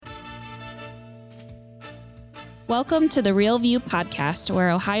Welcome to the Real View podcast,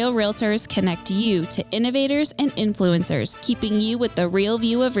 where Ohio Realtors connect you to innovators and influencers, keeping you with the real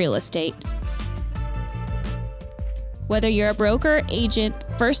view of real estate. Whether you're a broker, agent,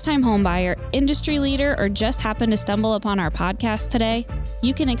 first-time homebuyer, industry leader, or just happen to stumble upon our podcast today,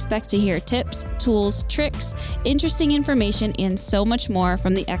 you can expect to hear tips, tools, tricks, interesting information, and so much more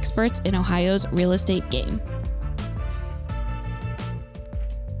from the experts in Ohio's real estate game.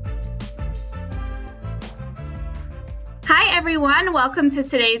 Hi, everyone. Welcome to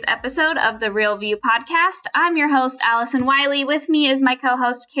today's episode of the Real View podcast. I'm your host, Allison Wiley. With me is my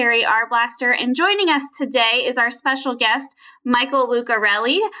co-host, Carrie Arblaster. And joining us today is our special guest, Michael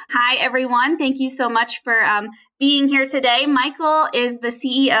Lucarelli. Hi, everyone. Thank you so much for being here today. Michael is the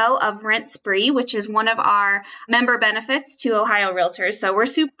CEO of Rent Spree, which is one of our member benefits to Ohio Realtors. So we're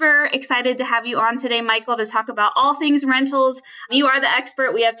super excited to have you on today, Michael, to talk about all things rentals. You are the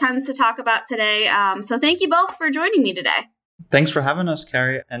expert. We have tons to talk about today. So thank you both for joining me today. Thanks for having us,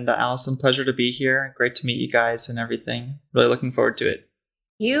 Carrie and Allison. Pleasure to be here. Great to meet you guys and everything. Really looking forward to it.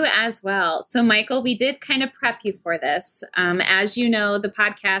 You as well. So, Michael, we did kind of prep you for this. As you know, the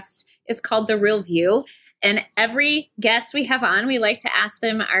podcast is called The Real View. And every guest we have on, we like to ask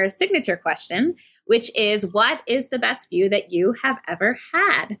them our signature question, which is, what is the best view that you have ever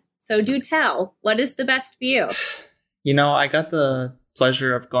had? So do tell, what is the best view? You know, I got the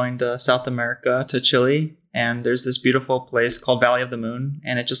pleasure of going to South America, to Chile. And there's this beautiful place called Valley of the Moon.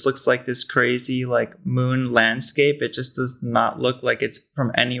 And it just looks like this crazy moon landscape. It just does not look like it's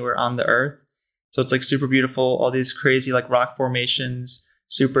from anywhere on the earth. So it's super beautiful. All these crazy rock formations,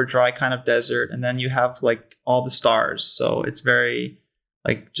 super dry kind of desert. And then you have all the stars. So it's very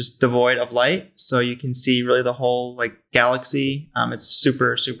just devoid of light. So you can see really the whole galaxy. It's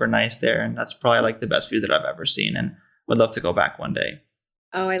super, super nice there. And that's probably the best view that I've ever seen. And would love to go back one day.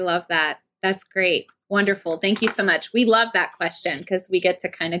 Oh, I love that. That's great. Wonderful. Thank you so much. We love that question because we get to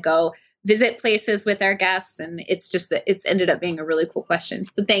kind of go visit places with our guests. And it's ended up being a really cool question.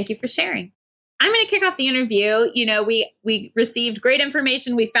 So thank you for sharing. I'm going to kick off the interview. You know, we received great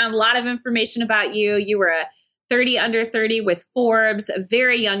information. We found a lot of information about you. You were a 30 under 30 with Forbes, a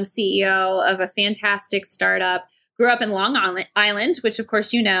very young CEO of a fantastic startup, grew up in Long Island, which of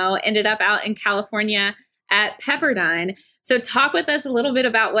course, you know, ended up out in California at Pepperdine. So talk with us a little bit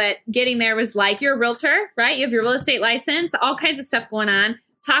about what getting there was like. You're a realtor, right? You have your real estate license, all kinds of stuff going on.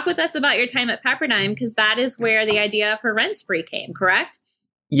 Talk with us about your time at Pepperdine, because that is where the idea for Rent Spree came, correct?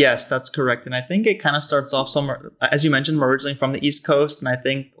 Yes, that's correct. And I think it kind of starts off somewhere, as you mentioned, I'm originally from the East Coast. And I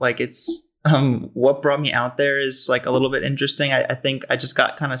think it's what brought me out there is a little bit interesting. I think I just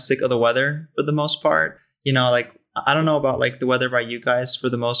got kind of sick of the weather for the most part. You know, I don't know about the weather by you guys for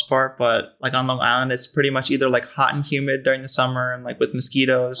the most part, but on Long Island, it's pretty much either hot and humid during the summer and with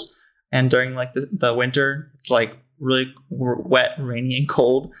mosquitoes, and during the winter, it's really wet, rainy, and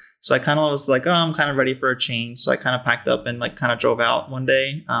cold. So I kind of was oh, I'm kind of ready for a change. So I kind of packed up and kind of drove out one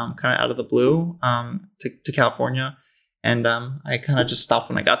day, kind of out of the blue, to California. And I kind of just stopped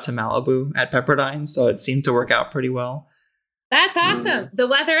when I got to Malibu at Pepperdine. So it seemed to work out pretty well. That's awesome. The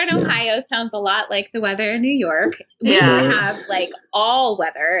weather in Ohio sounds a lot like the weather in New York. We have all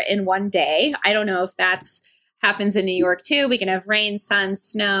weather in one day. I don't know if that's happens in New York too. We can have rain, sun,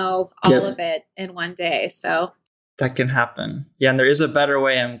 snow, all of it in one day. So that can happen. Yeah, and there is a better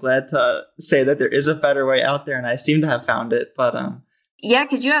way. I'm glad to say that there is a better way out there, and I seem to have found it. But yeah,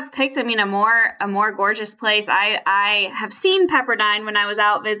 could you have picked, a more gorgeous place? I have seen Pepperdine when I was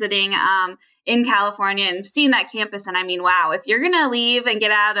out visiting in California and seen that campus. And wow, if you're going to leave and get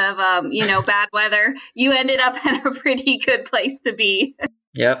out of, bad weather, you ended up in a pretty good place to be.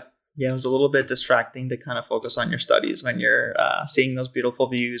 Yep. Yeah, it was a little bit distracting to kind of focus on your studies when you're seeing those beautiful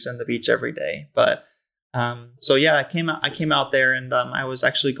views and the beach every day. But so yeah, I came out there, and I was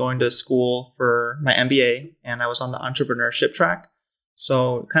actually going to school for my MBA, and I was on the entrepreneurship track.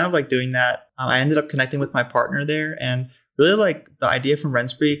 So kind of doing that, I ended up connecting with my partner there, and really the idea from Rent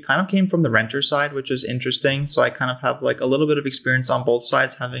Spree kind of came from the renter side, which was interesting. So I kind of have a little bit of experience on both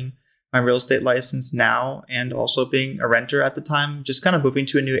sides, having my real estate license now and also being a renter at the time, just kind of moving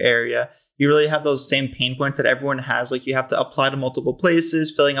to a new area. You really have those same pain points that everyone has. You have to apply to multiple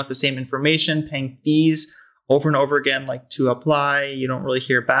places, filling out the same information, paying fees over and over again, to apply. You don't really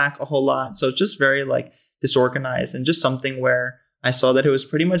hear back a whole lot. So it's just very disorganized, and just something where I saw that it was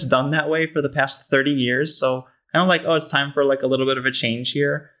pretty much done that way for the past 30 years. So kind of oh, it's time for a little bit of a change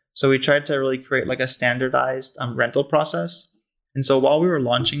here. So we tried to really create a standardized rental process. And so while we were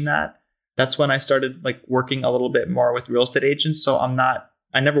launching that, that's when I started working a little bit more with real estate agents. So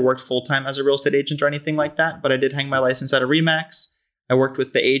I never worked full time as a real estate agent or anything like that, but I did hang my license at a Remax. I worked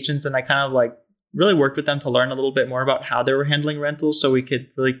with the agents, and I kind of really worked with them to learn a little bit more about how they were handling rentals so we could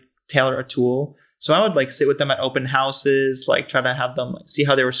really tailor a tool. So I would like sit with them at open houses, like try to have them like, see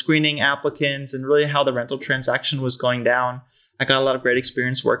how they were screening applicants and really how the rental transaction was going down. I got a lot of great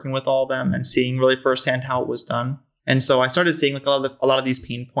experience working with all of them and seeing really firsthand how it was done. And so I started seeing like a lot of these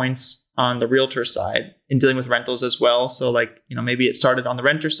pain points on the realtor side in dealing with rentals as well. So like, maybe it started on the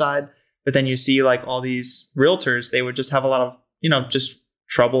renter side, but then you see like all these realtors, they would just have a lot of, just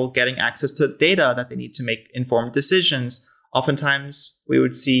trouble getting access to data that they need to make informed decisions. Oftentimes we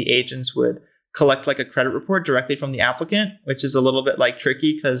would see agents would collect like a credit report directly from the applicant, which is a little bit like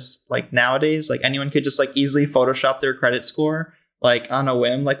tricky because like nowadays, like anyone could just like easily Photoshop their credit score like on a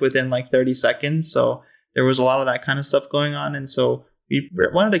whim, like within like 30 seconds. So there was a lot of that kind of stuff going on. And so we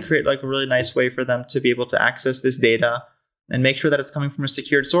wanted to create like a really nice way for them to be able to access this data and make sure that it's coming from a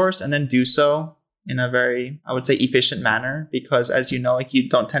secured source and then do so in a very, I would say, efficient manner. Because as you know, like you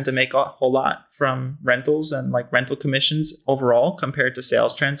don't tend to make a whole lot from rentals and like rental commissions overall compared to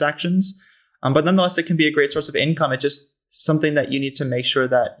sales transactions. But nonetheless, it can be a great source of income. It's just something that you need to make sure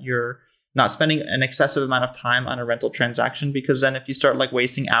that you're not spending an excessive amount of time on a rental transaction, because then if you start like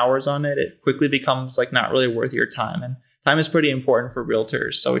wasting hours on it, it quickly becomes like not really worth your time. And time is pretty important for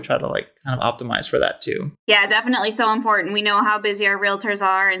realtors. So we try to like kind of optimize for that too. Yeah, definitely so important. We know how busy our realtors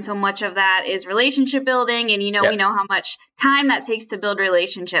are. And so much of that is relationship building. And, we know how much time that takes to build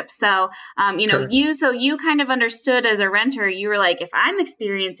relationships. So, Correct. you kind of understood as a renter, you were like, if I'm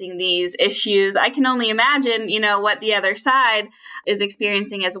experiencing these issues, I can only imagine, what the other side is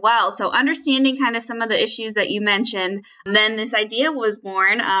experiencing as well. So understanding kind of some of the issues that you mentioned. And then this idea was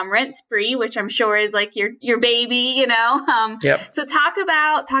born, Rent Spree, which I'm sure is like your baby, Yep. So talk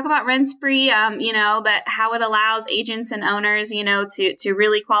about Rent Spree, that how it allows agents and owners, to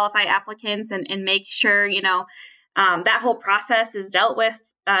really qualify applicants and make sure, that whole process is dealt with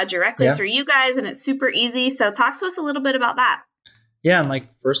directly through you guys, and it's super easy. So talk to us a little bit about that. Yeah, and like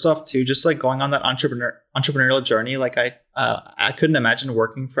first off too, just like going on that entrepreneurial journey, like I couldn't imagine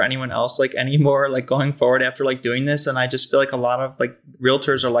working for anyone else like anymore, like going forward after like doing this. And I just feel like a lot of like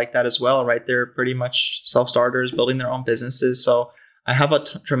realtors are like that as well, right? They're pretty much self-starters, building their own businesses. So I have a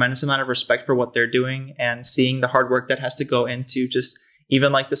tremendous amount of respect for what they're doing and seeing the hard work that has to go into just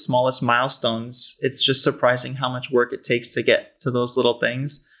even like the smallest milestones. It's just surprising how much work it takes to get to those little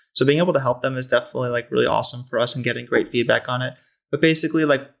things. So being able to help them is definitely like really awesome for us and getting great feedback on it. But basically,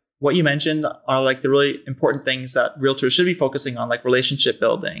 like what you mentioned are like the really important things that realtors should be focusing on, like relationship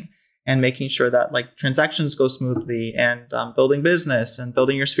building and making sure that like transactions go smoothly and building business and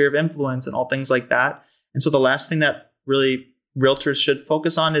building your sphere of influence and all things like that. And so the last thing that really realtors should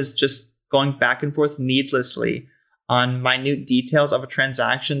focus on is just going back and forth needlessly on minute details of a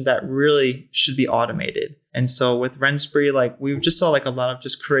transaction that really should be automated. And so with Rent Spree, like we just saw like a lot of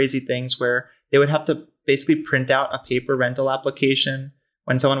just crazy things where they would have to basically print out a paper rental application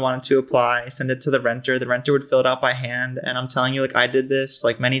when someone wanted to apply, send it to the renter would fill it out by hand. And I'm telling you, like I did this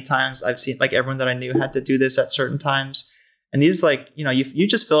like many times. I've seen like everyone that I knew had to do this at certain times. And these like, you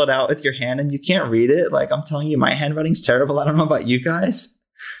just fill it out with your hand and you can't read it. Like I'm telling you, my handwriting's terrible. I don't know about you guys.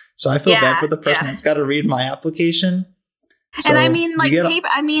 So I feel bad for the person that's got to read my application. So and I mean, like paper,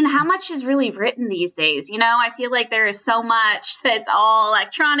 how much is really written these days? I feel like there is so much that's all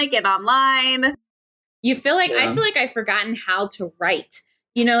electronic and online. I feel like I've forgotten how to write.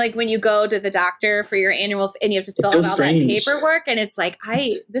 Like when you go to the doctor for your annual and you have to fill out all that paperwork and it's like,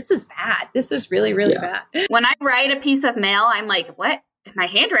 this is bad. This is really, really bad. When I write a piece of mail, I'm like, what? My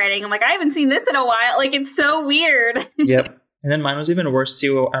handwriting? I'm like, I haven't seen this in a while. Like, it's so weird. Yep. And then mine was even worse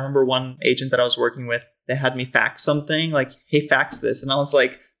too. I remember one agent that I was working with, they had me fax something like, hey, fax this. And I was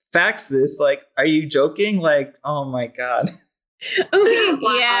like, fax this? Like, are you joking? Like, oh my God. Wow.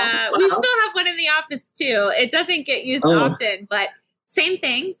 Yeah. We still have one in the office too. It doesn't get used often, but same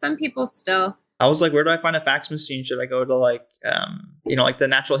thing. Some people still. I was like, where do I find a fax machine? Should I go to like, like the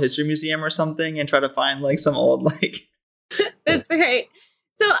Natural History Museum or something and try to find like some old like. That's right.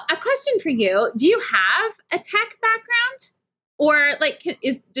 So a question for you. Do you have a tech background? Or like,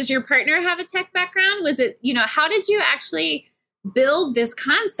 does your partner have a tech background? Was it, how did you actually build this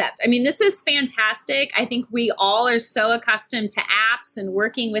concept? I mean, this is fantastic. I think we all are so accustomed to apps and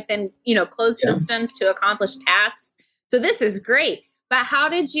working within, closed systems to accomplish tasks. So this is great. But how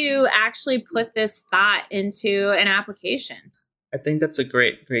did you actually put this thought into an application? I think that's a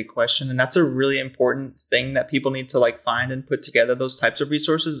great question. And that's a really important thing that people need to like find and put together those types of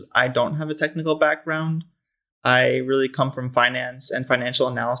resources. I don't have a technical background. I really come from finance and financial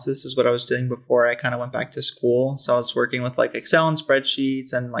analysis is what I was doing before I kind of went back to school. So I was working with like Excel and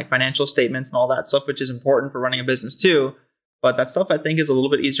spreadsheets and like financial statements and all that stuff, which is important for running a business too. But that stuff I think is a little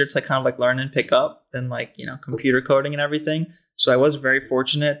bit easier to kind of like learn and pick up than like, computer coding and everything. So I was very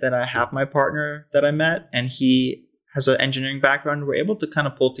fortunate that I have my partner that I met, and he has an engineering background. We're able to kind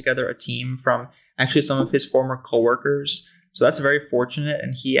of pull together a team from actually some of his former coworkers. So that's very fortunate.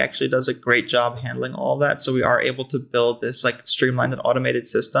 And he actually does a great job handling all of that. So we are able to build this like streamlined and automated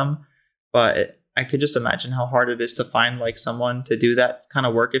system. But I could just imagine how hard it is to find like someone to do that kind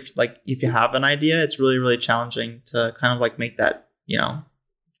of work. If you have an idea, it's really, really challenging to kind of like make that,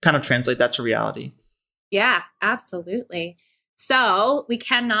 kind of translate that to reality. Yeah, absolutely. So we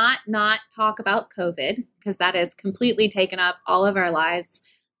cannot not talk about COVID, because that has completely taken up all of our lives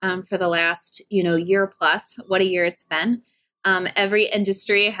for the last, year plus. What a year it's been. Every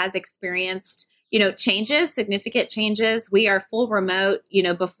industry has experienced, changes, significant changes. We are full remote.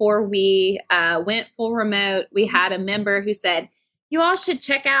 Before we went full remote, we had a member who said, "You all should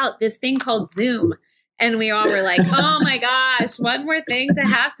check out this thing called Zoom." And we all were like, "Oh my gosh, one more thing to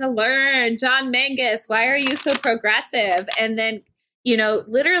have to learn. John Mangus, why are you so progressive?" And then,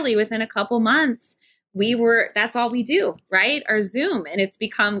 literally within a couple months, that's all we do, right? Our Zoom. And it's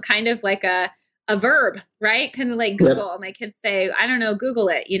become kind of like a verb, right? Kind of like Google. Yep. My kids say, "I don't know, Google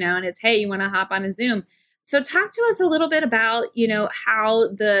it," and it's, "Hey, you want to hop on a Zoom?" So talk to us a little bit about, how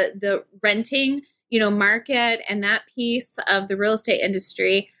the renting, market and that piece of the real estate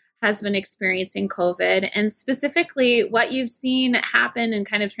industry has been experiencing COVID, and specifically what you've seen happen and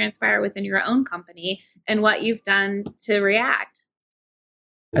kind of transpire within your own company and what you've done to react.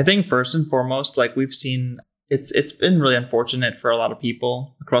 I think first and foremost, like we've seen, it's been really unfortunate for a lot of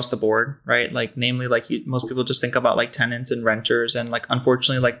people across the board, right? Like namely, like most people just think about like tenants and renters, and like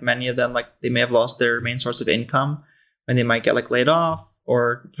unfortunately, like many of them, like they may have lost their main source of income, and they might get like laid off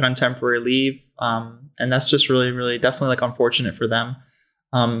or put on temporary leave, and that's just really, really definitely like unfortunate for them.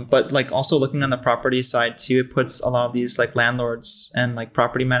 But like also looking on the property side too, it puts a lot of these like landlords and like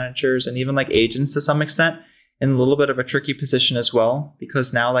property managers and even like agents to some extent in a little bit of a tricky position as well,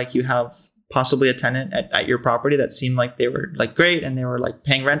 because now like you have possibly a tenant at your property that seemed like they were like great and they were like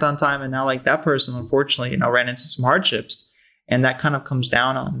paying rent on time, and now like that person unfortunately ran into some hardships, and that kind of comes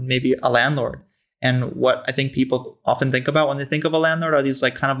down on maybe a landlord. And what I think people often think about when they think of a landlord are these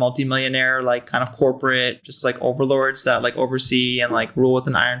like kind of multimillionaire, like kind of corporate, just like overlords that like oversee and like rule with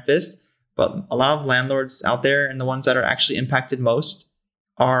an iron fist. But a lot of landlords out there, and the ones that are actually impacted most,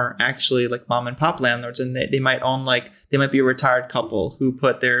 are actually like mom and pop landlords. And they might own they might be a retired couple who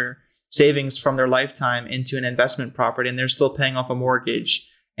put their savings from their lifetime into an investment property, and they're still paying off a mortgage.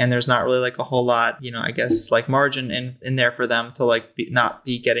 And there's not really like a whole lot, I guess like margin in there for them to like not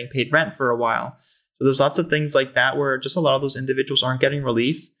be getting paid rent for a while. So there's lots of things like that where just a lot of those individuals aren't getting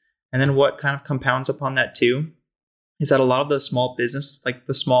relief. And then what kind of compounds upon that too is that a lot of the small business, like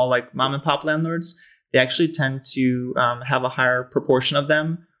the small like mom and pop landlords, they actually tend to have a higher proportion of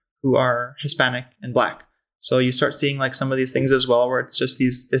them who are Hispanic and Black. So you start seeing like some of these things as well, where it's just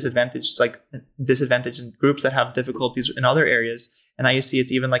these disadvantaged groups that have difficulties in other areas. And now you see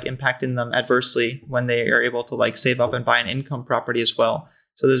it's even like impacting them adversely when they are able to like save up and buy an income property as well.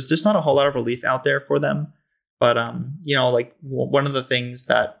 So there's just not a whole lot of relief out there for them. But, like one of the things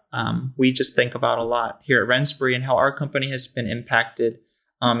that we just think about a lot here at RentSpree and how our company has been impacted,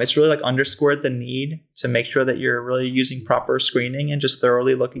 it's really like underscored the need to make sure that you're really using proper screening and just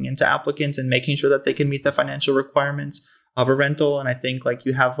thoroughly looking into applicants and making sure that they can meet the financial requirements of a rental. And I think like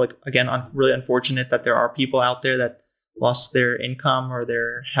you have like, again, really unfortunate that there are people out there that lost their income or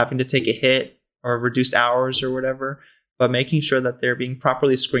they're having to take a hit or reduced hours or whatever. But making sure that they're being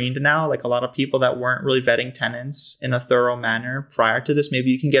properly screened now, like a lot of people that weren't really vetting tenants in a thorough manner prior to this, maybe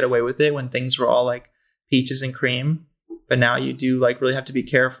you can get away with it when things were all like peaches and cream. But now you do like really have to be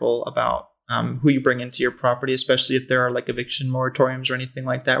careful about who you bring into your property, especially if there are like eviction moratoriums or anything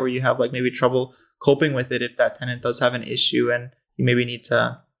like that, where you have like maybe trouble coping with it if that tenant does have an issue, and you maybe need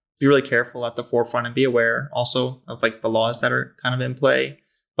to be really careful at the forefront and be aware also of like the laws that are kind of in play.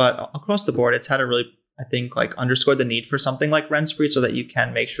 But across the board, it's had a really, I think, like underscore the need for something like RentSpree so that you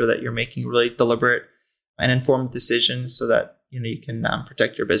can make sure that you're making really deliberate and informed decisions so that you can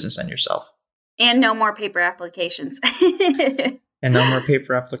protect your business and yourself. And no more paper applications. And no more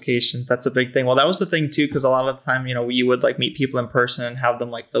paper applications. That's a big thing. Well, that was the thing too, because a lot of the time, you would like meet people in person and have them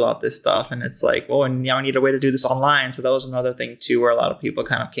like fill out this stuff. And it's like, well, and now I need a way to do this online. So that was another thing too, where a lot of people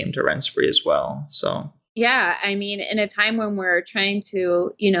kind of came to RentSpree as well. So yeah, I mean, in a time when we're trying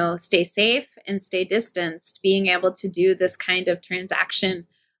to, stay safe and stay distanced, being able to do this kind of transaction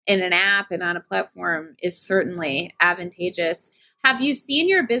in an app and on a platform is certainly advantageous. Have you seen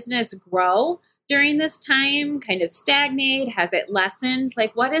your business grow during this time, kind of stagnate? Has it lessened?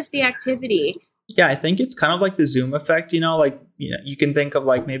 Like, what is the activity Yeah, I think it's kind of like the Zoom effect, you can think of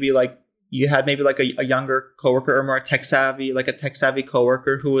like maybe like you had maybe like a younger coworker or more tech savvy, like a tech savvy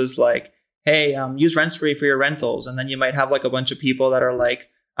coworker who was like, hey, use RentSpree for your rentals. And then you might have like a bunch of people that are like,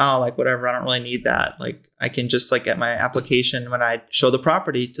 oh, like whatever, I don't really need that. Like I can just like get my application when I show the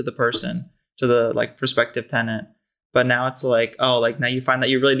property to the person, to the like prospective tenant. But now it's like, oh, like now you find that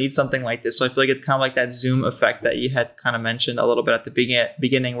you really need something like this. So I feel like it's kind of like that Zoom effect that you had kind of mentioned a little bit at the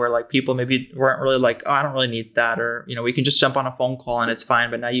beginning, where like people maybe weren't really like, oh, I don't really need that. Or, we can just jump on a phone call and it's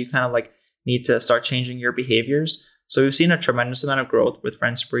fine. But now you kind of like need to start changing your behaviors. So we've seen a tremendous amount of growth with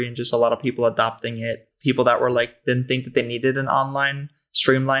RentSpree and just a lot of people adopting it. People that were like, didn't think that they needed an online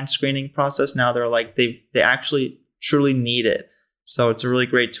streamlined screening process. Now they're like, they actually truly need it. So it's a really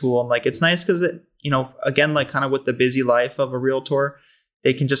great tool. And like, it's nice because again, like kind of with the busy life of a realtor,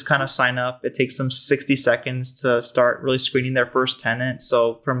 they can just kind of sign up. It takes them 60 seconds to start really screening their first tenant.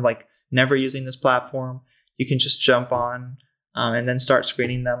 So from like never using this platform, you can just jump on and then start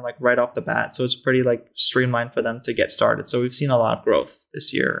screening them like right off the bat. So it's pretty like streamlined for them to get started. So we've seen a lot of growth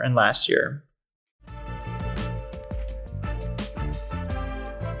this year and last year.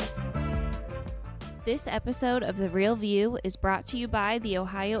 This episode of The Real View is brought to you by the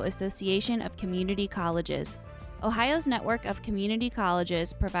Ohio Association of Community Colleges. Ohio's network of community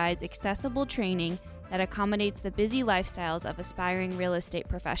colleges provides accessible training that accommodates the busy lifestyles of aspiring real estate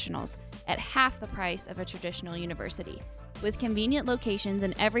professionals at half the price of a traditional university. With convenient locations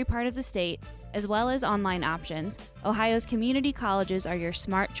in every part of the state, as well as online options, Ohio's community colleges are your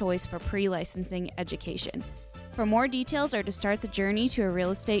smart choice for pre-licensing education. For more details or to start the journey to a real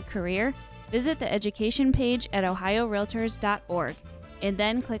estate career, visit the education page at ohiorealtors.org and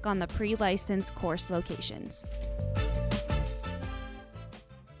then click on the pre-license course locations.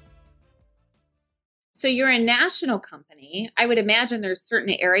 So you're a national company. I would imagine there's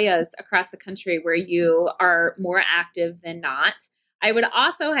certain areas across the country where you are more active than not. I would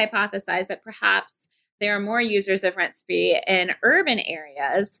also hypothesize that perhaps there are more users of RentSpree in urban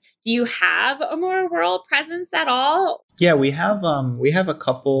areas. Do you have a more rural presence at all? Yeah, we have a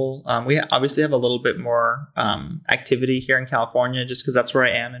couple. We obviously have a little bit more activity here in California, just because that's where I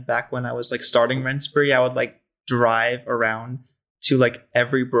am. And back when I was like starting RentSpree, I would like drive around to like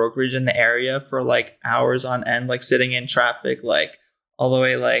every brokerage in the area for like hours on end, like sitting in traffic, like all the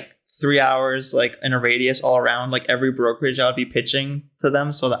way like 3 hours, like in a radius all around, like every brokerage I would be pitching to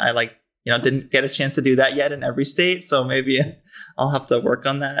them. So that I like didn't get a chance to do that yet in every state. So maybe I'll have to work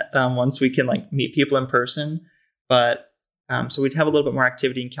on that once we can like meet people in person. But so we'd have a little bit more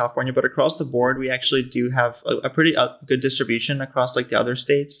activity in California, but across the board, we actually do have a pretty good distribution across like the other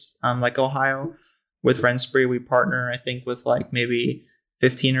states, like Ohio. With RentSpree, we partner, I think, with like maybe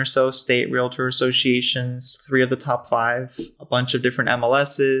 15 or so state realtor associations, 3 of the top 5, a bunch of different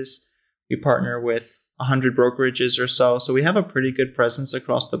MLSs. We partner with 100 brokerages or so. So we have a pretty good presence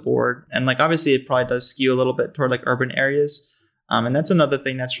across the board. And like, obviously it probably does skew a little bit toward like urban areas. And that's another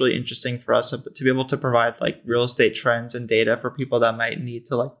thing that's really interesting for us to be able to provide like real estate trends and data for people that might need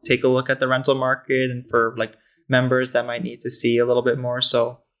to like take a look at the rental market, and for like members that might need to see a little bit more.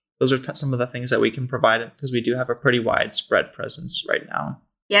 So those are some of the things that we can provide, because we do have a pretty widespread presence right now.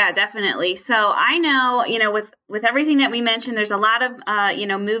 Yeah, definitely. So I know, with everything that we mentioned, there's a lot of,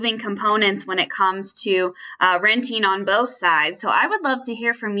 moving components when it comes to renting on both sides. So I would love to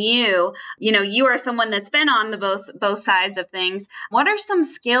hear from you. You are someone that's been on the both sides of things. What are some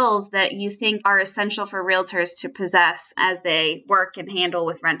skills that you think are essential for realtors to possess as they work and handle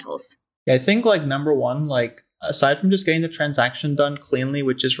with rentals? Yeah, I think like number one, like aside from just getting the transaction done cleanly,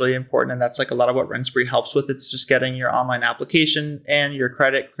 which is really important, and that's like a lot of what RentSpree helps with, it's just getting your online application and your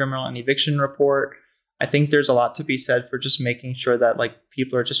credit, criminal, and eviction report. I think there's a lot to be said for just making sure that like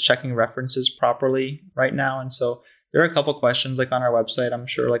people are just checking references properly right now. And so there are a couple questions like on our website. I'm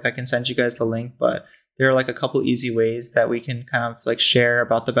sure like I can send you guys the link, but there are like a couple easy ways that we can kind of like share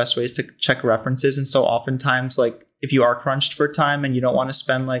about the best ways to check references. And so oftentimes, like if you are crunched for time and you don't want to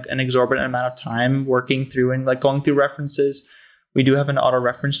spend like an exorbitant amount of time working through and like going through references, we do have an auto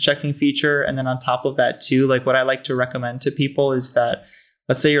reference checking feature. And then on top of that too, like what I like to recommend to people is that,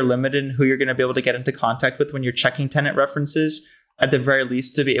 let's say you're limited in who you're going to be able to get into contact with when you're checking tenant references, at the very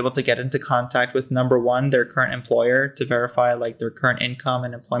least to be able to get into contact with, number one, their current employer to verify like their current income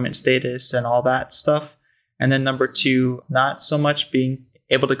and employment status and all that stuff. And then number two, not so much being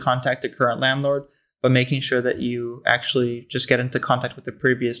able to contact the current landlord, but making sure that you actually just get into contact with the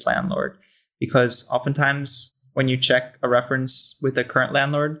previous landlord. Because oftentimes when you check a reference with the current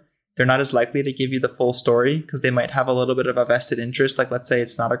landlord, they're not as likely to give you the full story, because they might have a little bit of a vested interest. Like let's say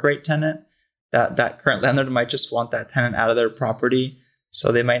it's not a great tenant, that current landlord might just want that tenant out of their property.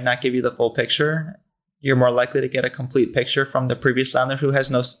 So they might not give you the full picture. You're more likely to get a complete picture from the previous landlord who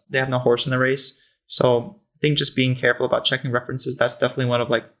they have no horse in the race. So I think just being careful about checking references, that's definitely one of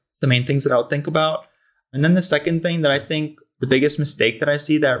like the main things that I would think about. And then the second thing that I think the biggest mistake that I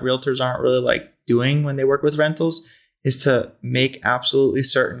see that realtors aren't really like doing when they work with rentals is to make absolutely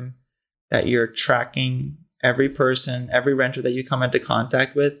certain that you're tracking every person, every renter that you come into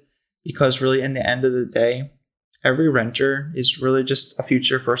contact with, because really in the end of the day, every renter is really just a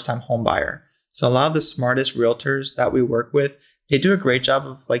future first-time home buyer. So a lot of the smartest realtors that we work with, they do a great job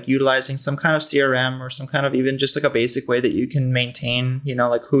of like utilizing some kind of CRM or some kind of even just like a basic way that you can maintain,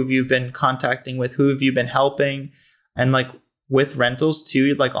 like who have you been contacting with, who have you been helping. And like with rentals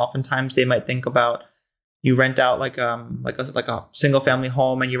too, like oftentimes they might think about you rent out like a single family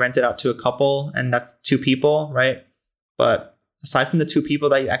home and you rent it out to a couple and that's two people, right? But aside from the two people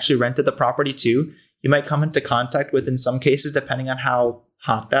that you actually rented the property to, you might come into contact with, in some cases, depending on how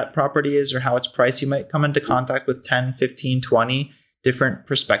hot that property is or how it's priced, you might come into contact with 10, 15, 20 different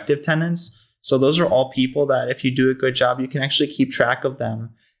prospective tenants. So those are all people that if you do a good job, you can actually keep track of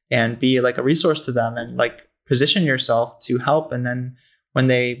them and be like a resource to them and like position yourself to help. And then when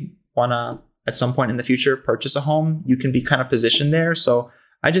they want to, at some point in the future, purchase a home, you can be kind of positioned there. So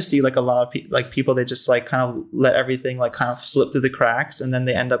I just see like a lot of people, they just like kind of let everything like kind of slip through the cracks. And then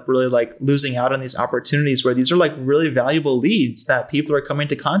they end up really like losing out on these opportunities where these are like really valuable leads that people are coming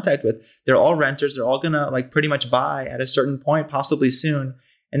into contact with. They're all renters. They're all going to like pretty much buy at a certain point, possibly soon.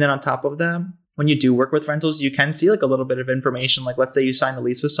 And then on top of that, when you do work with rentals, you can see like a little bit of information. Like let's say you sign the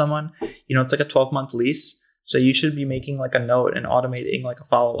lease with someone, it's like a 12-month lease. So you should be making like a note and automating like a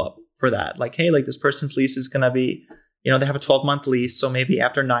follow-up for that. Like, hey, like this person's lease is going to be, they have a 12-month lease. So maybe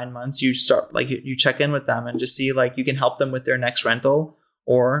after 9 months, you start like you check in with them and just see like you can help them with their next rental.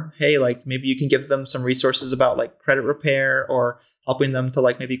 Or, hey, like maybe you can give them some resources about like credit repair or helping them to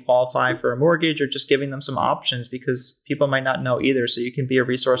like maybe qualify for a mortgage or just giving them some options because people might not know either. So you can be a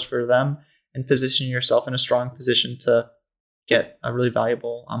resource for them and position yourself in a strong position to get a really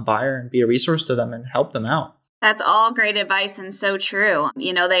valuable buyer and be a resource to them and help them out. That's all great advice and so true.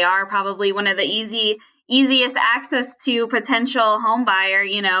 They are probably one of the easiest access to potential home buyer,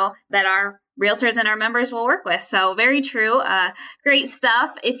 that our realtors and our members will work with. So very true. Great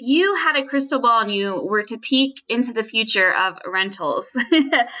stuff. If you had a crystal ball and you were to peek into the future of rentals,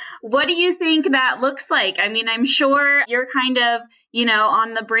 what do you think that looks like? I mean, I'm sure you're kind of,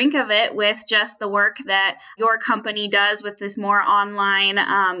 on the brink of it with just the work that your company does with this more online,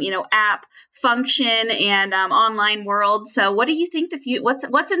 app function and online world. So what do you think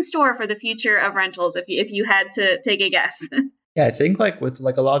what's in store for the future of rentals if you had to take a guess? Yeah, I think like with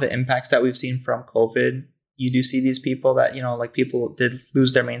like a lot of the impacts that we've seen from COVID, you do see these people that, like people did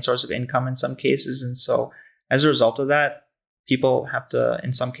lose their main source of income in some cases. And so as a result of that, people have to,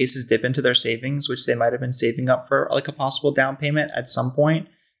 in some cases, dip into their savings, which they might have been saving up for like a possible down payment at some point.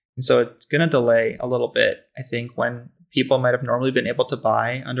 And so it's going to delay a little bit. I think when people might have normally been able to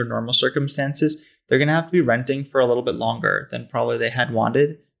buy under normal circumstances, they're going to have to be renting for a little bit longer than probably they had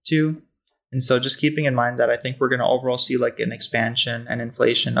wanted to. And so just keeping in mind that I think we're going to overall see like an expansion and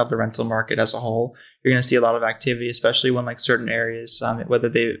inflation of the rental market as a whole. You're going to see a lot of activity, especially when like certain areas, whether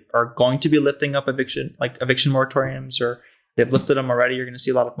they are going to be lifting up eviction moratoriums or they've lifted them already, you're going to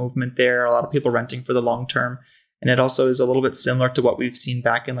see a lot of movement there, a lot of people renting for the long term. And it also is a little bit similar to what we've seen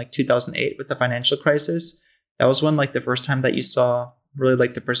back in like 2008 with the financial crisis. That was when like the first time that you saw really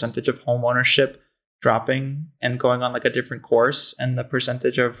like the percentage of home ownership dropping and going on like a different course and the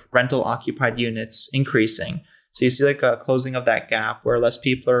percentage of rental occupied units increasing. So you see like a closing of that gap where less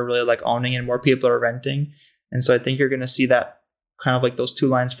people are really like owning and more people are renting. And so I think you're going to see that kind of like those two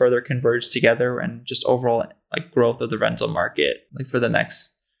lines further converge together and just overall like growth of the rental market like for the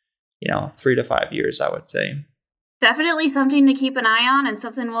next, 3 to 5 years, I would say. Definitely something to keep an eye on and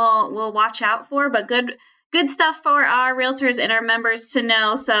something we'll watch out for, but good stuff for our realtors and our members to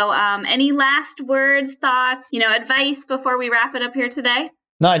know. So any last words, thoughts, advice before we wrap it up here today?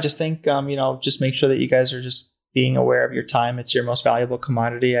 No, I just think, just make sure that you guys are just being aware of your time. It's your most valuable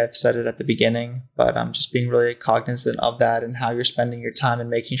commodity. I've said it at the beginning, but just being really cognizant of that and how you're spending your time and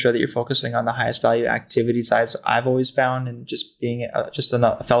making sure that you're focusing on the highest value activities I've always found, and just being just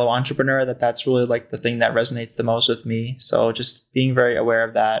a fellow entrepreneur, that's really like the thing that resonates the most with me. So just being very aware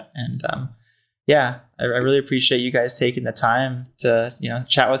of that. And I really appreciate you guys taking the time to,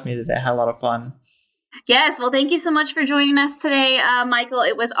 chat with me today. I had a lot of fun. Yes, well, thank you so much for joining us today, Michael.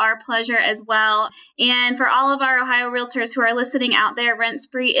 It was our pleasure as well. And for all of our Ohio Realtors who are listening out there, Rent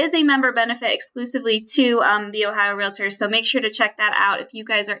Spree is a member benefit exclusively to the Ohio Realtors. So make sure to check that out if you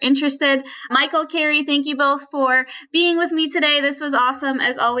guys are interested. Michael, Carrie, thank you both for being with me today. This was awesome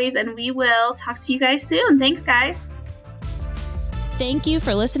as always, and we will talk to you guys soon. Thanks, guys. Thank you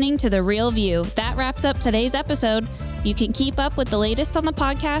for listening to The Real View. That wraps up today's episode. You can keep up with the latest on the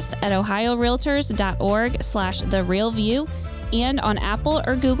podcast at ohiorealtors.org/therealview and on Apple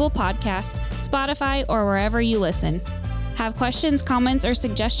or Google Podcasts, Spotify, or wherever you listen. Have questions, comments, or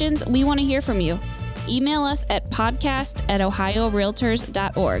suggestions? We want to hear from you. Email us at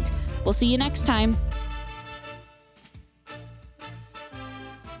podcast@ohiorealtors.org. We'll see you next time.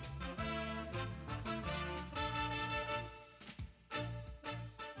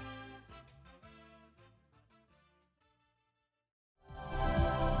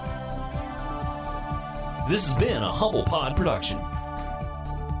 This has been a Humble Pod production.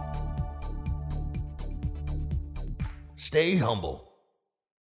 Stay humble.